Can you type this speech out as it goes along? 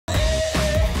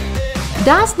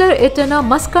Dazzler Eterna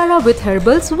Mascara with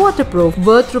Herbals Waterproof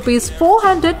worth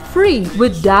 ₹400 free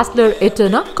with Dazzler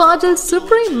Eterna Kajal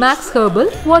Supreme Max Herbal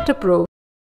Waterproof.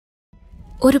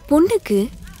 ஒரு பொண்ணுக்கு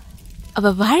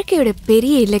அவ வாழ்க்கையோட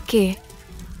பெரிய இலக்கே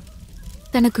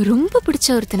தனக்கு ரொம்ப பிடிச்ச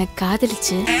ஒருத்தனை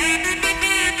காதலிச்சு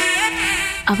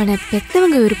அவனை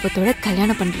பெத்தவங்க விருப்பத்தோட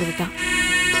கல்யாணம் பண்றதுதான்.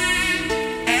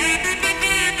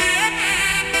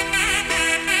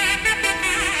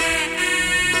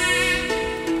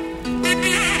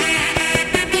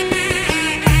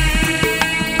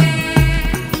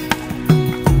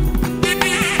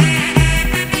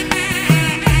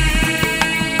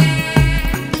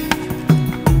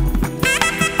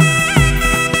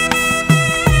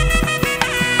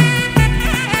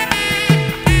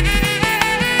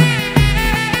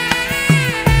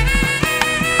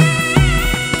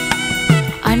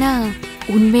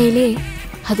 உண்மையிலே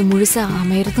அது முழுசா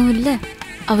அமையறதும் இல்லை,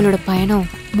 அவளோட பயணம்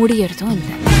முடியறதும்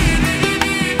இல்லை.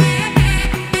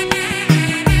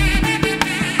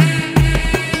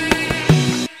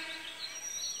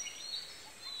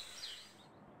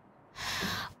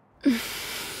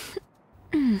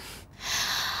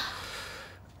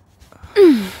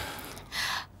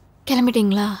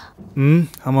 கிளம்பிட்டீங்களா?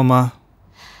 ஆமாம்மா.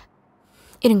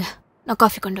 இருங்க, நான்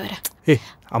காஃபி கொண்டு வரேன். ஏய்,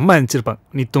 அம்மா நினச்சிருப்பாங்க,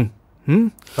 நீ தூங்.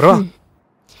 வரவா?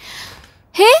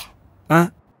 ஹே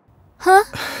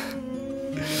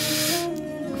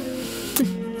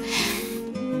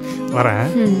வரேன்.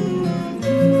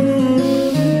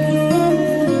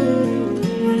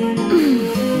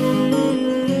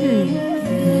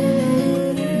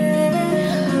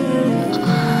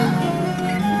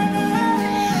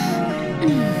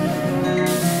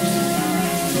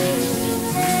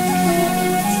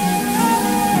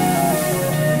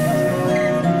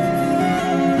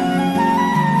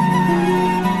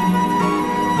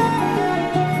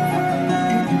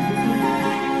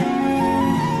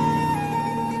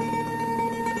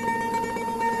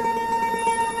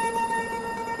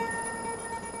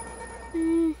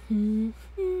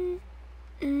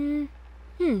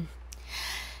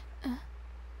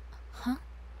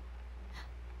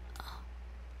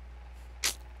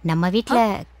 நம்ம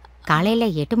வீட்டில் காலையில்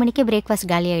 8 மணிக்கு பிரேக்ஃபாஸ்ட்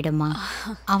காலி ஆகிடுமா.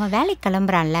 அவன் வேலைக்கு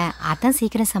கிளம்புறான்ல, அதான்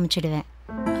சீக்கிரம் சமைச்சிடுவேன்.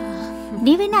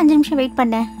 நீ வேணா 5 நிமிஷம் வெயிட்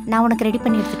பண்ண, நான் உனக்கு ரெடி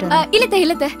பண்ணி எடுத்துட்டு வரேன்.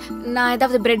 இல்லத்த நான்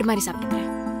ஏதாவது பிரெட் மாதிரி சாப்பிட்டுக்கிறேன்.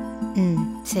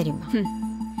 சரிம்மா.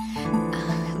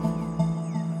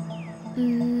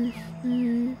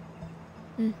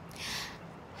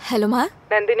 ஹலோமா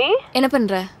நந்தினி, என்ன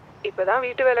பண்ற? இப்பதான்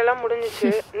வீட்டு வேலையெல்லாம் முடிஞ்சிச்சு.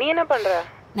 நீ என்ன பண்ற?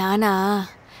 நானா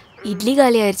இட்லி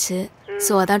காலி ஆயிடுச்சு,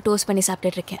 ஸோ அதான் டோஸ்ட் பண்ணி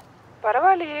சாப்பிட்டுட்டு இருக்கேன்.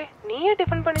 பரவாயில்லையே, நீயே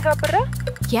டிஃபன் பண்ணி சாப்பிட்ற?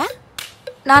 ஏன்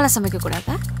நானும் சமைக்க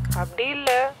கூடாதா? அப்படி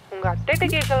இல்லை, உங்க அத்தைகிட்ட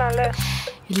கேட்கலாம்ல.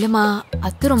 இல்லைம்மா,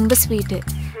 அத்தை ரொம்ப ஸ்வீட்டு.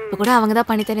 இப்போ கூட அவங்க தான்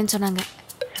பண்ணி தரேன்னு சொன்னாங்க.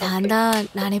 நான் தான்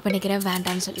நானே பண்ணிக்கிறேன்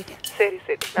வேண்டான்னு சொல்லிட்டேன். சரி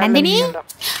சரி. நந்தினி,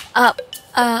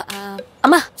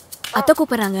 அம்மா அத்தை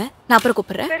கூப்பிட்றாங்க, நான் அப்புறம்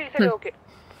கூப்பிட்றேன். சரி சரி, ஓகே.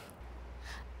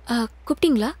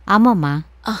 கூப்பிட்டீங்களா? ஆமாம்மா,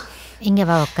 இங்கே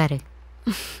வா உட்காரு.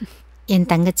 என்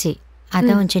தங்கச்சி,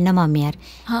 அதான் உன் சின்ன மாமியார்,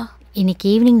 இன்னைக்கு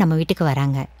ஈவினிங் நம்ம வீட்டுக்கு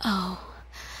வராங்க.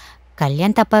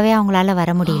 கல்யாணத்தப்பவே அவங்களால வர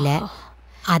முடியல,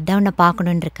 அதான் உன்னை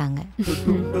பார்க்கணுன்னு இருக்காங்க.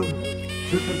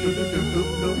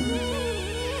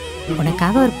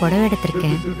 உனக்காக ஒரு புடவை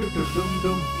எடுத்திருக்கேன்,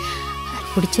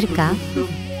 பிடிச்சிருக்கா?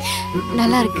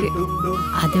 நல்லா இருக்கு.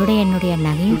 அதோட என்னுடைய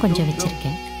நகையும் கொஞ்சம்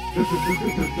வச்சிருக்கேன்.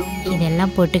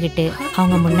 இதெல்லாம் போட்டுக்கிட்டு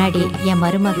அவங்க முன்னாடி என்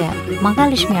மருமக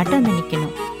மகாலட்சுமி ஆட்டம் வந்து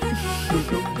நிற்கணும்.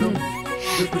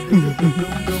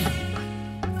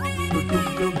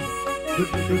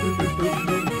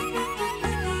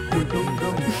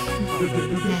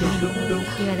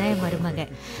 இவதான் என் மருமக.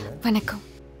 வணக்கம்.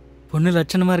 பொண்ணு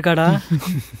லட்சணமா இருக்காடா.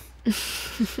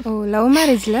 ஓ, லவ்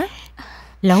மேரேஜ்ல?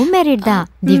 லவ் மேரேஜ் தான்.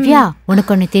 திவ்யா,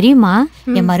 உனக்கு ஒன்று தெரியுமா?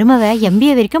 என் மருமவ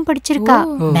MBA வரைக்கும் படிச்சிருக்கா.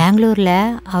 பெங்களூர்ல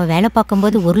அவ வேலை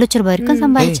பார்க்கும்போது 1 லட்சம் ரூபாய் வரைக்கும்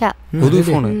சம்பாதிச்சா. புது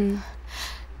ஃபோனு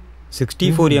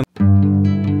 64M.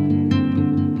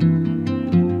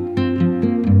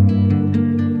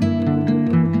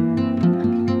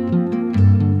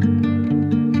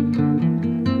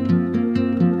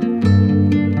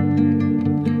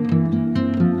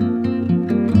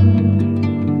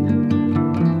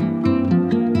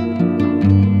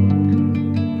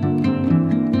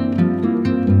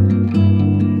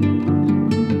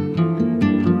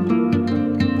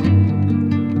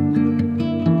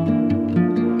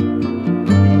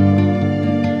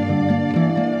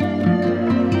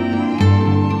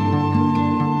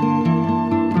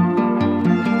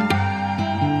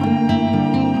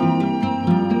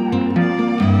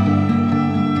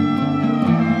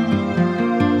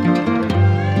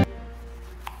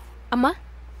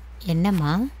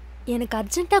 என்னம்மா? எனக்கு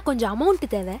அர்ஜென்ட்டாக கொஞ்சம் அமௌண்ட்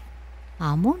தேவை.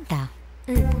 அமௌண்ட்டா?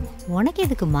 உனக்கு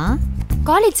எதுக்குமா?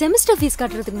 College semester fees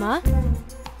கட்டுறதுக்குமா.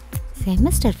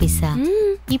 செமஸ்டர் ஃபீஸா?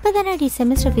 இப்போதானே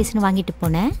செமஸ்டர் ஃபீஸ்னு வாங்கிட்டு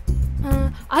போனேன்.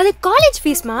 அது காலேஜ்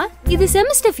ஃபீஸ்மா, இது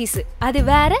செமஸ்டர் ஃபீஸ். அது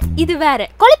வேற இது வேற,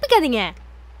 குழப்பிக்காதீங்க.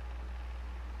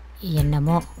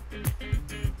 என்னமோ,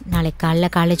 நாளைக்கு காலைல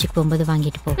காலேஜுக்கு போகும்போது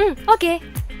வாங்கிட்டு போ. ஓகே.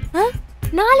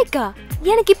 நாளைக்கா?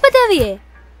 எனக்கு இப்போ தேவையே.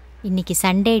 இன்னைக்கு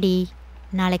சண்டேடி,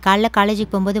 நாளைக்கு காலைல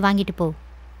காலேஜுக்கு போகும்போது வாங்கிட்டு போ.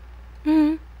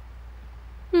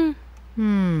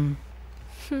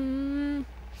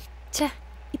 சே,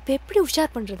 இப்போ எப்படி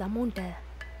உஷார் பண்ணுறது அமௌண்ட்டை?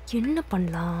 என்ன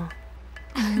பண்ணலாம்?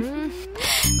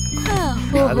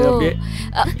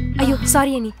 ஐயோ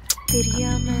சாரி அண்ணி,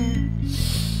 தெரியாம.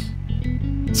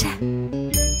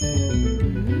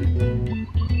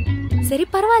 சரி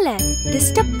பரவாயில்ல,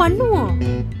 டிஸ்டர்ப் பண்ணுவோம்.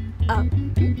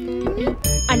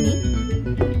 அண்ணி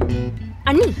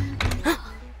அண்ணி.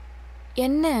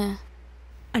 என்ன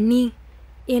அண்ணி?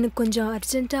 எனக்கு கொஞ்சம்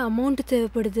அர்ஜென்ட்டாக அமௌண்ட்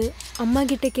தேவைப்படுது. அம்மா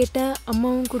கிட்ட கேட்டேன்,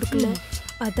 அம்மாவும் கொடுக்கல.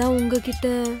 அதான் உங்ககிட்ட.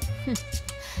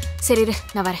 சரி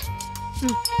நான் வரேன்.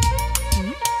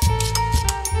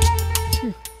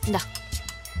 இந்தா.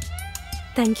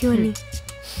 தேங்க்யூ அண்ணி.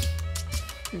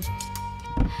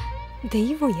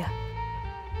 தெய்வம்யா.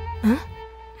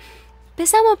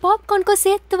 பேசாம பாப்கார்னுக்கோ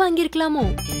சேர்த்து வாங்கியிருக்கலாமோ?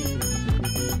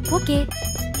 ஓகே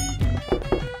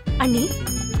அண்ணி.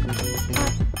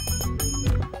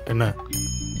 என்ன?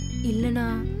 இல்லைண்ணா,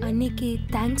 அன்னைக்கு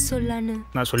தேங்க்ஸ் சொல்லான்னு.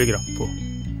 நான் சொல்லிக்கிறேன் போ.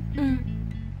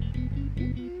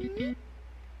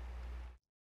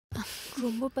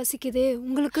 ரொம்ப பசிக்குதே.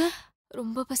 உங்களுக்கு?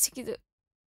 ரொம்ப பசிக்குது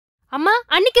அம்மா.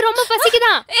 அன்னைக்கு ரொம்ப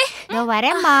பசிக்குதான்.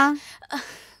 வரேம்மா.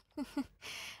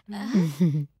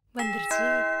 வந்துருச்சு.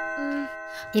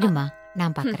 இருமா,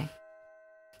 நான் பார்க்குறேன்.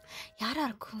 யாரா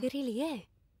இருக்கும் தெரியலையே.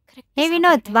 ஏ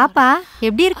வினோத், வாப்பா.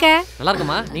 எப்படி இருக்க? நல்லா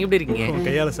இருக்கமா. நீங்க எப்படி இருக்கீங்க? உங்க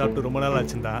கையால சாப்பிட்டு ரொம்ப நாள்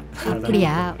ஆச்சுடா.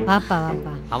 அப்படியா? வாப்பா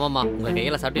வாப்பா. ஆமாம்மா, உங்க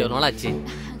கையால சாப்பிட்டு ஒரு நாள் ஆச்சு.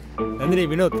 நந்தினி,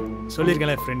 வினோத்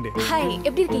சொல்லியிருக்கேன் ஃப்ரெண்டு. ஹாய்,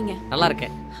 எப்படி இருக்கீங்க? நல்லா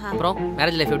இருக்கேன். அப்புறம்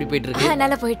மேரேஜ் லைஃப் எப்படி போயிட்டு இருக்கு?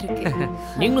 நல்லா போயிட்டு இருக்கு.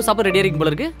 நீங்களும் சாப்பிட ரெடியா இருக்கீங்க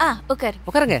போல இருக்கு.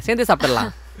 உட்காருங்க, சேர்ந்தே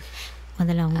சாப்பிடலாம்.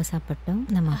 முதல்ல அவங்க சாப்பிட்டோம்,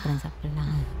 நம்ம அப்புறம்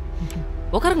சாப்பிடலாம்.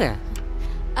 உட்காருங்க.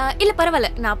 இல்ல பரவாயில்ல,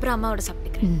 நான் அப்புறம் அம்மாவோட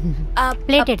சாப்பிட்டுக்கிறேன்.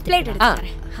 பிளேட் எடுத்து.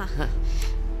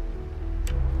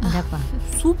 இந்தாப்பா.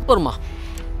 சூப்பர்மா.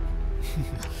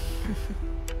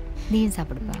 நீயும்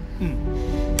சாப்பிடுப்பா.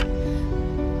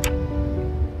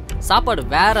 சாப்பாடு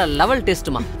வேற லெவல்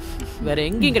டேஸ்ட்மா. வேற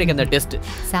எங்கேயும் கிடைக்கும் அந்த டேஸ்ட்.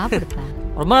 சாப்பிடுப்பா.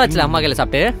 ரொம்ப நாள் ஆச்சுல அம்மா கையில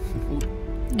சாப்பிட்டு.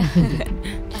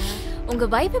 உங்க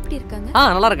வைஃப் எப்படி இருக்காங்க?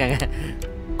 நல்லா இருக்காங்க.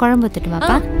 குழம்பு ஊத்திட்டு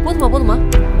வாப்பா. போதுமா.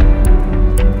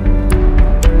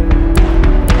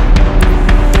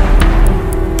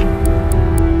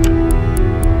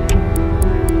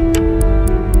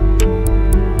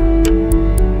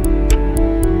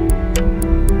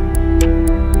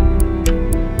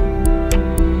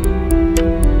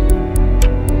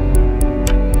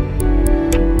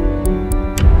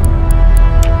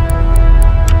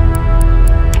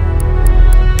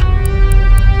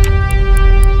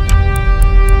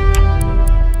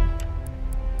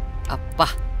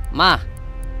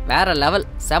 வேற லெவல்,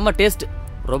 செம்ம டேஸ்ட்.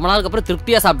 ரொம்ப நாளுக்கு அப்புறம்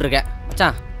திருப்தியா சாப்பிட்டுருக்கேன்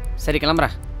மச்சான். சரி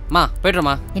கிளம்புறேன்.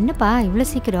 போய்ட்டுறமா. என்னப்பா இவ்வளவு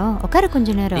சீக்கிரம்? உட்கார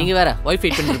கொஞ்ச நேரம். நீங்க வேற ஒய்ஃப்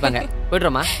வெயிட் பண்ணிட்டு இருப்பாங்க.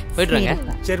 போய்ட்டுறமா. போய்ட்டுறங்க.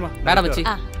 சரிமா. மேடம் வச்சு.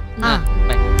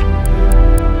 பை.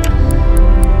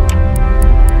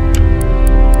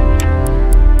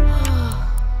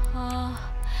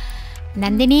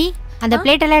 நந்தினி, அந்த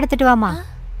பிளேட் எல்லாம் எடுத்துட்டு வாமா.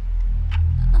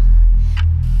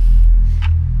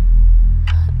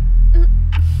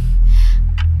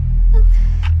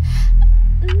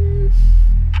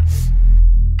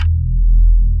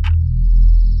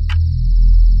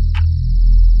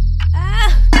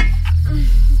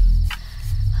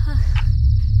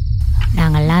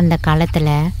 நாங்கள்லாம் அந்த காலத்தில்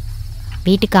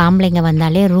வீட்டுக்கு ஆம்பளைங்க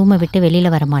வந்தாலே ரூமை விட்டு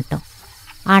வெளியில் வர மாட்டோம்.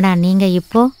 ஆனால் நீங்கள்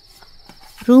இப்போது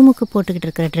ரூமுக்கு போட்டுக்கிட்டு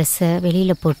இருக்கிற ட்ரெஸ்ஸை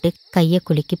வெளியில் போட்டு கையை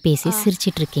குலுக்கி பேசி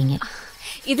சிரிச்சிட்டு இருக்கீங்க.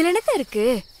 இதில் என்னதான் இருக்கு?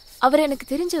 அவர் எனக்கு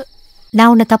தெரிஞ்ச.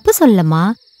 நான் உன்னை தப்பு சொல்லம்மா,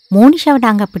 மோனிஷாவை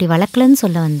நாங்கள் அப்படி வளர்க்கலன்னு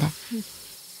சொல்ல வந்தேன்.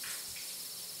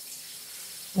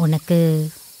 உனக்கு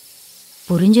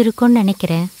புரிஞ்சிருக்கும்னு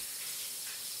நினைக்கிறேன்.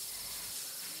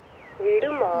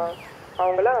 விடுமா,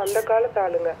 அவங்களாம் அந்த காலத்து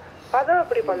ஆளுங்க, அதான்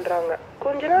அப்படி பண்றாங்க.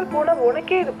 கொஞ்ச நாள் போனா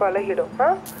உனக்கே இது பழகிடும்.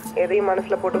 எதையும்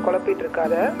மனசுல போட்டு குழப்பிட்டு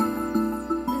இருக்காத.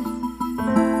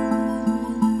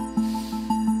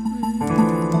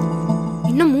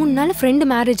 இன்னும் 3 நாள் ஃப்ரெண்டு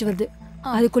மேரேஜ் வருது.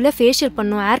 அதுக்குள்ள ஃபேஷியல்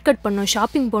பண்ணோம், ஹேர் கட் பண்ணோம்,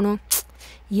 ஷாப்பிங் போனோம்.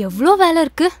 எவ்வளோ வேலை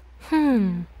இருக்கு.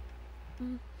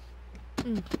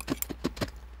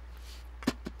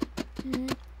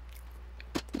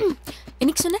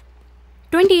 என்னைக்கு சொன்ன?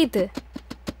 28.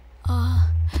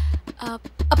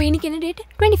 அப்போ இன்னைக்கு என்ன டேட்?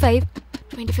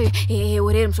 25.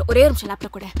 ஒரே நிமிஷம்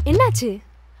லேப்டாப் கூட. என்னாச்சு?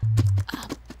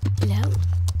 இல்லை,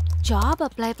 ஜாப்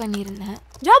அப்ளை பண்ணியிருந்தேன்.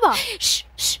 ஜாபா?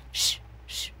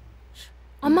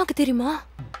 அம்மாக்கு தெரியுமா?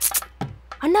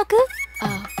 அண்ணாக்கு?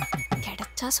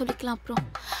 கிடைச்சா சொல்லிக்கலாம். அப்புறம்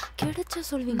கிடைச்சா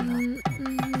சொல்வீங்களா?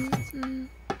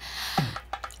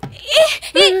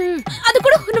 அது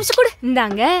கூட ஒரு நிமிஷம் கூட.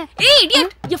 இந்தாங்க.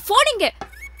 இடியட், என் ஃபோன் இங்க.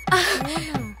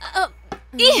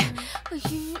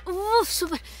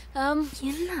 சூப்பர்.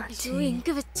 என்னாச்சு?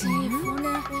 எங்க வச்சேன்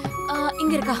ஃபோனை?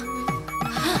 இங்க இருக்கா?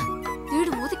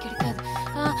 தேடும் போது கிடைக்காது.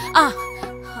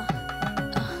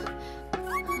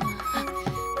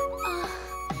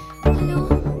 ஹலோ.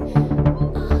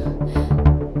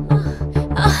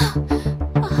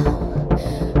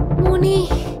 மோனி.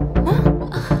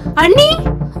 அண்ணி.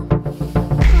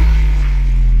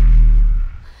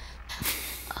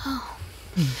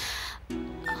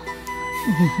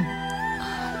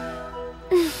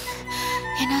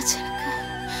 என்னாச்சு?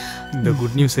 இந்த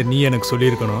குட் நியூஸை நீ எனக்கு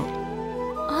சொல்லியிருக்கணும்.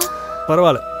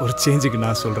 பரவாயில்ல, ஒரு சேஞ்சுக்கு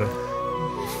நான் சொல்கிறேன்.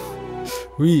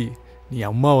 உய், நீ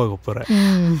அம்மாவாக போகிற.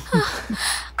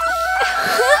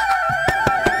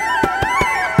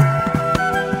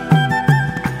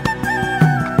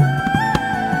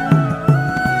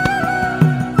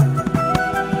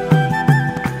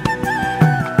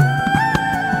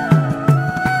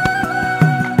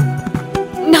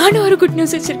 நானும் ஒரு குட்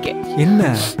நியூஸ் வச்சிருக்கேன்.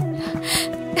 என்ன?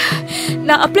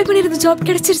 நான் அப்ளை பண்ணிருந்த ஜாப்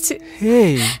கிடைச்சிருச்சு.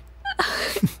 ஹேய்,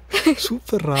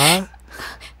 சூப்பர்ரா.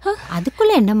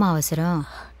 அதுக்குள்ள என்னம்மா அவசரம்?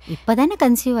 இப்போதானே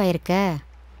கன்சீவ் ஆயிருக்க.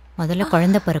 முதல்ல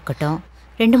குழந்தை பிறக்கட்டும்,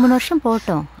 2-3 வருஷம்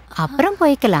போட்டோம், அப்புறம்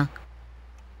போய்க்கலாம்.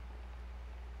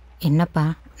 என்னப்பா,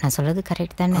 நான் சொல்றது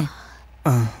கரெக்ட் தானே?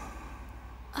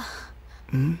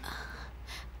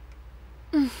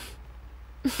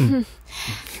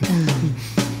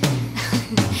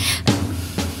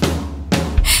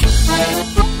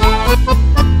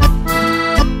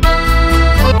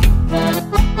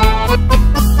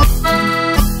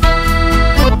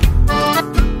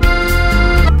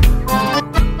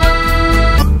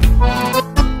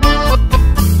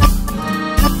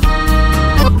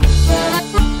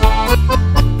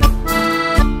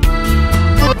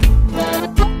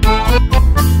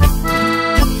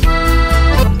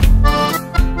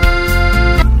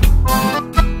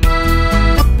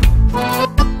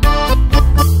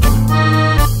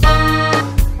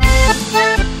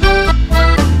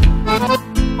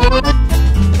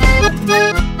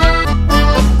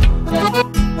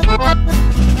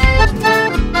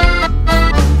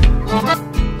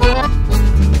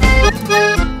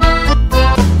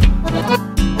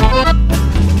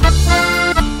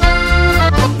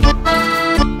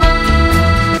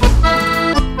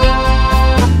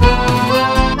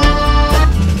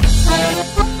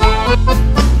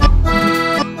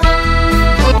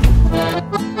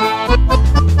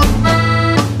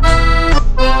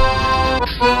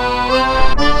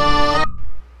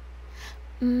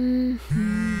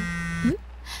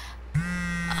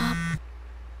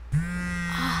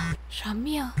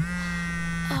 ரம்யா.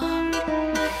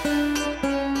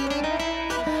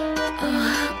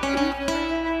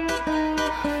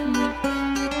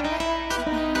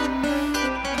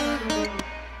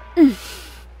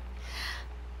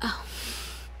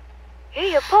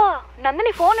 ஏய் அப்பா,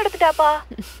 நந்தினி ஃபோன் எடுத்துட்டாப்பா.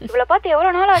 இவளை பார்த்து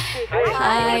எவ்வளவு நாள் ஆச்சு?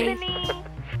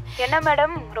 என்ன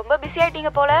மேடம், ரொம்ப பிஸி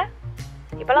ஆயிட்டீங்க போல.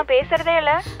 இப்பெல்லாம் பேசுறதே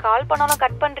இல்ல, கால் பண்ணாலும்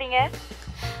கட் பண்றீங்க.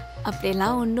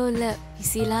 அப்படியெல்லாம் ஒன்றும் இல்லை,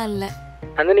 பிஸிலாம் இல்லை.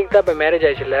 நந்தினிக்கு தான் இப்போ மேரேஜ்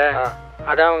ஆயிடுச்சுல்ல,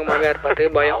 அதான் அவங்க மாமியார் பார்த்து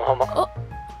பயம்.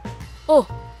 ஓ,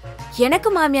 எனக்கு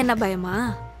மாமியார்னா பயமா?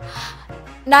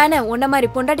 நான் என்ன உன்ன மாதிரி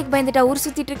பொண்டாட்டிக்கு பயந்துட்டா ஊர்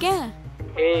சுத்திட்டு இருக்கேன்?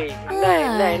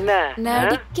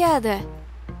 நடிக்காத.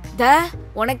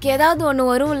 உனக்கு ஏதாவது ஒண்ணு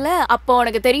வரும்ல, அப்போ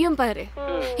உனக்கு தெரியும் பாரு.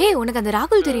 ஏய், உனக்கு அந்த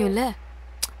ராகுல் தெரியும்ல?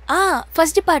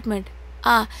 First department.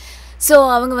 சோ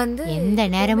அவங்க வந்து எந்த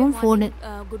நேரமும் ஃபோனு.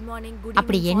 Good morning, good.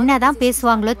 அப்படி என்னதான்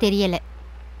பேசுவாங்களோ தெரியல.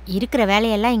 இருக்கிற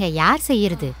வேலையெல்லாம் இங்க யார்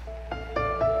செய்யறது?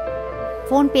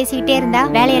 ஃபோன் பேசிக்கிட்டே இருந்தா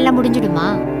வேலையெல்லாம் முடிஞ்சிடுமா?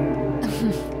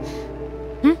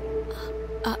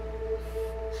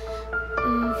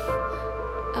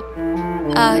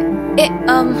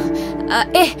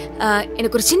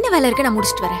 எனக்கு ஒரு சின்ன வேலை இருக்கு, நான்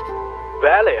முடிச்சிட்டு வரேன்.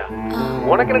 வேலையா?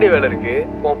 உனக்கு என்னடி வேலை இருக்கு?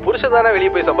 உன் புருஷன் தானே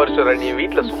வெளியே போய் சம்பாரிச்சு வர, நீ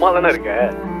வீட்டுல சும்மா தானே இருக்க.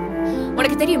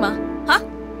 உனக்கு தெரியுமா?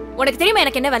 உனக்கு தெரியுமா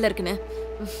எனக்கு என்ன வேலை இருக்குன்னு?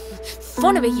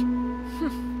 போன வை.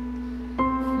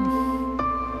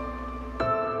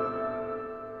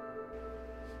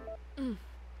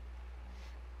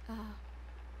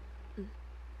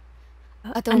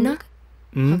 அண்ணா,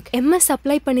 MS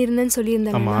அப்ளை பண்ணியிருந்தேன்னு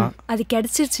சொல்லியிருந்தாங்க, அது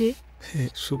கிடைச்சிருச்சு.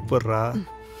 சூப்பர்ரா.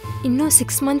 இன்னும்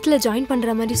 6 மந்த்ல ஜாயின்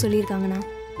பண்ற மாதிரி சொல்லியிருக்காங்கண்ணா.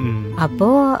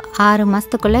 அப்போது 6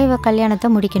 மாதத்துக்குள்ளே இவ கல்யாணத்தை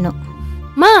முடிக்கணும்.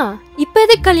 மா இப்போ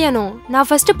எதுக்கு கல்யாணம்? நான்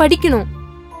ஃபஸ்ட்டு படிக்கணும்.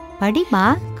 படிமா,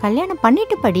 கல்யாணம்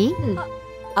பண்ணிட்டு படி.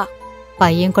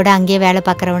 பையன் கூட அங்கேயே வேலை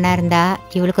பார்க்குறவனா இருந்தா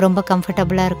இவளுக்கு ரொம்ப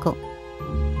கம்ஃபர்டபுளாக இருக்கும்.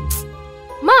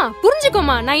 மா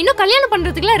புரிஞ்சுக்கோமா, நான் இன்னும் கல்யாணம்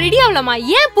பண்ணுறதுக்குலாம் ரெடி ஆகலம்மா.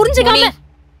 ஏன் புரிஞ்சுக்காம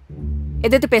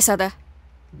எதிர்த்து பேசாத.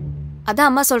 அதான்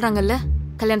அம்மா சொல்கிறாங்கல்ல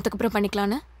கல்யாணத்துக்கு அப்புறம்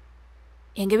பண்ணிக்கலான்னு.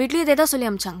 எங்கள் வீட்லேயும் இதே தான் சொல்லி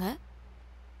அமிச்சாங்க.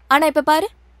 ஆனால் இப்போ பாரு,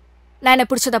 நான் என்ன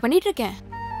பிடிச்சதா பண்ணிட்டு இருக்கேன்.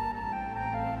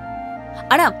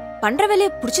 ஆனால் பண்ணுற வேலையை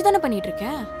பிடிச்சி தானே பண்ணிட்டு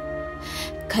இருக்கேன்.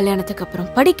 கல்யாணத்துக்கு அப்புறம்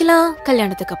படிக்கலாம்,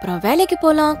 கல்யாணத்துக்கு அப்புறம் வேலைக்கு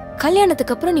போகலாம்,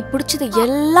 கல்யாணத்துக்கு அப்புறம் நீ பிடிச்சது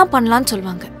எல்லாம் பண்ணலான்னு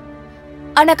சொல்லுவாங்க.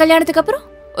 ஆனால் கல்யாணத்துக்கு அப்புறம்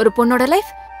ஒரு பொண்ணோட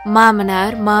லைஃப்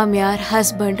மாமனார் மாமியார்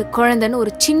ஹஸ்பண்ட் குழந்தைன்னு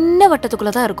ஒரு சின்ன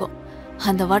வட்டத்துக்குள்ளே தான் இருக்கும்.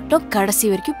 அந்த வட்டம் கடைசி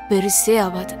வரைக்கும் பெருசே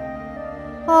ஆகாது.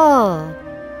 ஓ,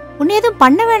 உன்னை எதுவும்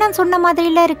பண்ண வேணாம்னு சொன்ன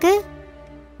மாதிரில இருக்கு.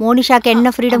 மோனிஷாக்கு என்ன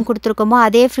ஃப்ரீடம் கொடுத்துருக்கோமோ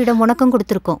அதே ஃப்ரீடம் உனக்கும்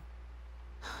கொடுத்துருக்கோம்.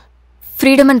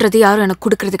 ஃப்ரீடம்ன்றது யாரும் எனக்கு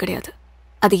கொடுக்கறது கிடையாது,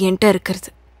 அது என்கிட்ட இருக்கிறது.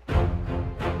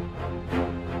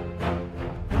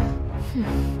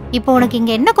 இப்போ உனக்கு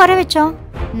இங்கே என்ன குறை வச்சோம்?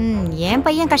 என்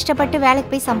பையன் கஷ்டப்பட்டு வேலைக்கு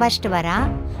போய் சம்பாதிச்சிட்டு வரான்.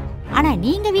 ஆனால்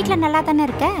நீங்கள் வீட்டில் நல்லா தானே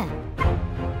இருக்க.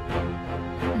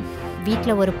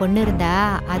 வீட்டில் ஒரு பொண்ணு இருந்தா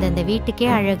அது அந்த வீட்டுக்கே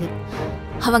அழகு.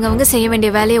 அவங்க செய்ய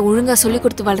வேண்டிய வேலையை ஒழுங்கா சொல்லி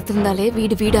கொடுத்து வளர்த்துருந்தாலே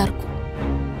வீடு வீடா இருக்கும்.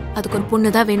 அதுக்கு ஒரு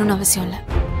பொண்ணு தான் வேணும்னு அவசியம் இல்லை.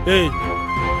 ஏய்,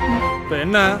 இப்போ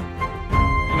என்ன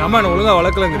எங்கள் அம்மா என்ன ஒழுங்கா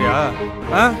வளர்க்கலங்கிறியா?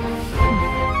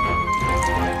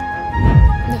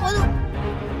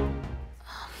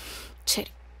 சரி,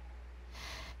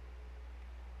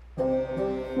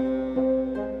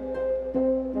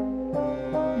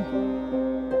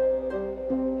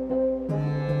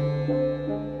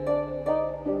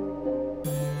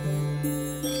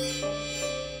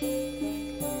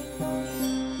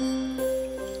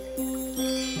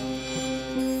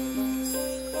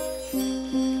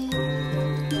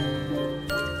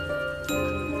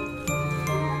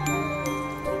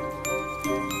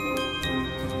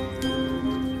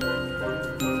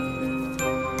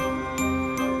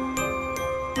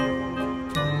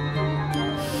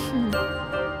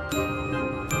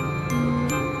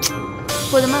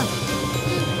 போதுமா?